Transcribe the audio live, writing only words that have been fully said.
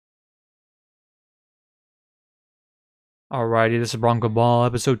Alrighty, this is Bronco Ball,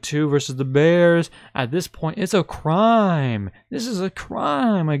 episode 2 versus the Bears. At this point, it's a crime. This is a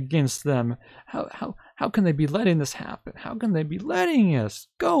crime against them. How can they be letting this happen? How can they be letting us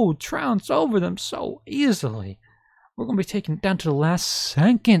go trounce over them so easily? We're going to be taken down to the last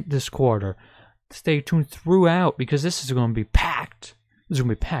second this quarter. Stay tuned throughout because this is going to be packed. This is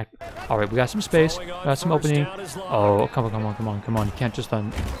going to be packed. Alright, we got some space. We got some opening. Oh, come on. You can't just...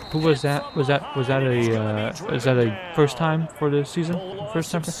 who was that? Was that a first time for the season?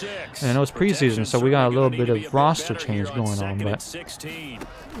 First time for... And I know it's preseason, so we got a little bit of roster change going on, but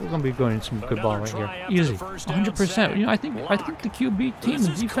we're going to be going some good ball right here. Easy. 100%. You know, I think the QB team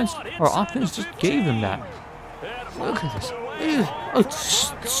and defense or offense just gave them that. Look at this.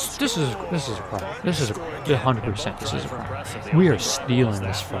 This is a crime. This is 100%. This is a crime. We are stealing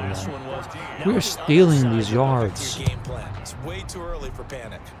this from them. We are stealing these yards.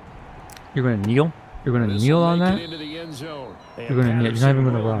 You're gonna kneel? You're gonna kneel on that? You're gonna kneel. You're not even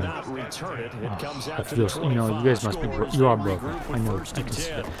gonna run. Oh, feels, you know, you guys must be. You are broken. I know. I can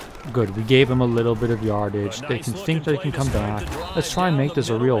see it. Good. We gave them a little bit of yardage. They can think they can come back. Let's try and make this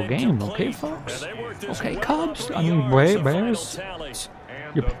a real game, okay, folks? Okay, Cubs. I mean, Bears.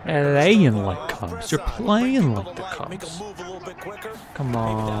 You're playing like Cubs. You're playing like the Cubs. Come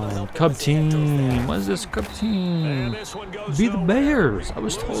on, Cub team. What is this Cub team? Be the Bears. I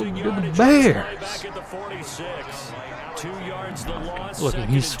was told to be the Bears. Look,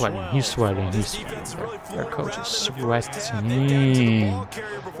 he's sweating. He's sweating. Our coach is sweating.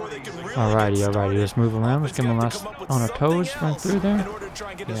 Alrighty. Let's move around. Let's give him last on our toes. Run through there.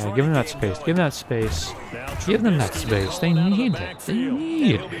 Yeah, give him that space. Give them that space. They need it. They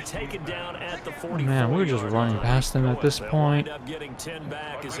need it. Oh, man, we're just running past them at this point.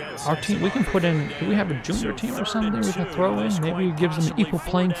 Our team, we can put in. Do we have a junior team or something we can throw in? Maybe it gives them equal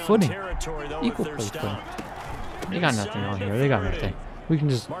playing footing. Equal playing footing. They got nothing on here. They got nothing. We can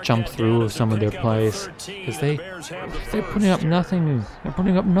just jump through some of their plays because they're putting up nothing. They're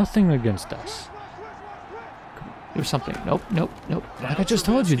putting up nothing against us. Do something. Nope. Like I just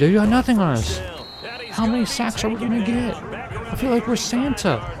told you, they got nothing on us. How many sacks are we gonna get? I feel like we're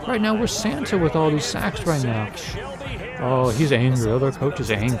Santa. Right now we're Santa with all these sacks right now. Oh, he's angry. Other coach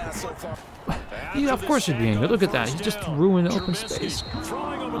is angry. Yeah, of course he'd be angry. Look at that. He just ruined the open space.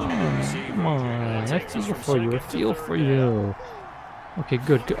 Come on. I feel for you. Okay,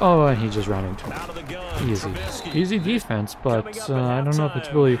 good. Oh, and he just ran into him. Easy defense, but I don't know if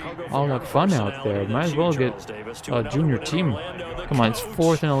it's really all that fun out there. Might as well get a junior team. Come on, it's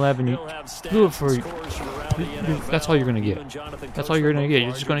 4th and 11. You do it for... That's all you're going to get. That's all you're going to get.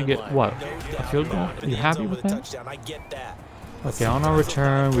 You're just going to get, what? A field goal? Are you happy with that? Okay, on our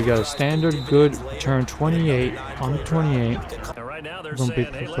return, we got a standard good return, 28 on the 28. We're going to be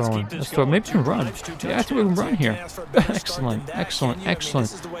throwing. Let's throw. Maybe we can run. Yeah, I think we can run here. Excellent.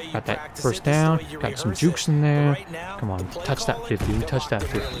 Got that first down. Got some jukes in there. Come on, touch that 50. We touched that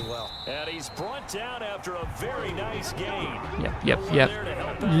 50. And he's brought down after a very nice gain. Yep.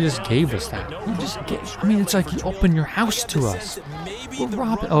 You just gave us that. I mean, it's like you opened your house to us. We're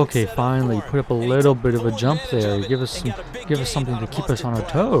robbing. Okay, finally, you put up a little bit of a jump there. You give us something to keep us on our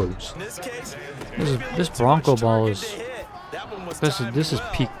toes. This Bronco ball is. This is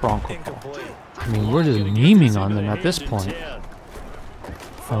peak Bronco ball. I mean, we're just memeing on them at this point.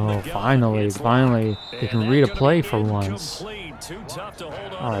 Oh, finally, they can read a play for once.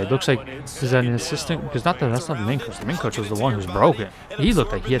 Alright, looks like, is that an assistant? Because that's not the main coach. The main coach was the one who's broken. He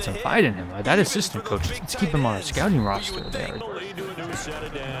looked like he had some fight in him. Right? That assistant coach, let's keep him on our scouting roster there.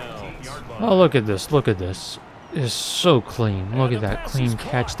 Oh, look at this. It's so clean. Look at that clean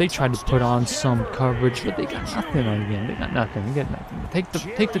catch. They tried to put on some coverage, but they got nothing on again. They got nothing.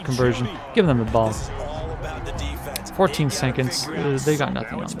 Take the conversion. Give them the ball. 14 seconds. They got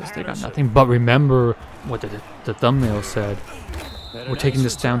nothing on this. They got nothing. But remember what the thumbnail said. We're taking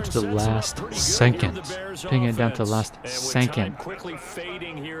this down to the last second. Taking it down to the last second. Quickly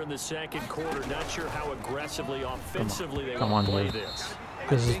fading here in the second quarter. Not sure how aggressively offensively they Come on, play Lee. this.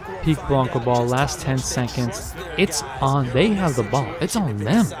 This is peak Bronco ball. Last 10 seconds. It's on. They have the ball. It's on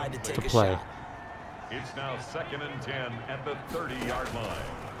them to play. It's now 2nd and 10 at the 30-yard line.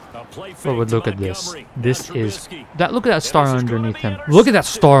 But look at this. This is that. Look at that star underneath him. Look at that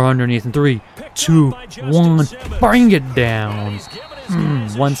star underneath him. 3, 2, 1. Bring it down.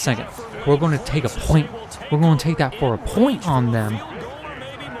 1 second. We're going to take a point. We're going to take that for a point on them.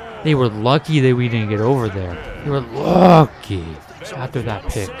 They were lucky that we didn't get over there. They were lucky after that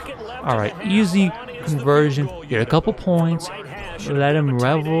pick. All right, easy conversion. Get a couple points. Let them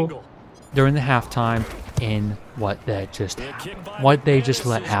revel during the halftime in what they just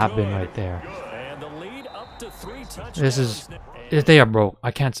let happen right there. This is... If they are broke,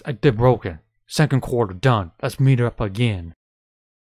 I can't... They're broken. Second quarter, done. Let's meet up again.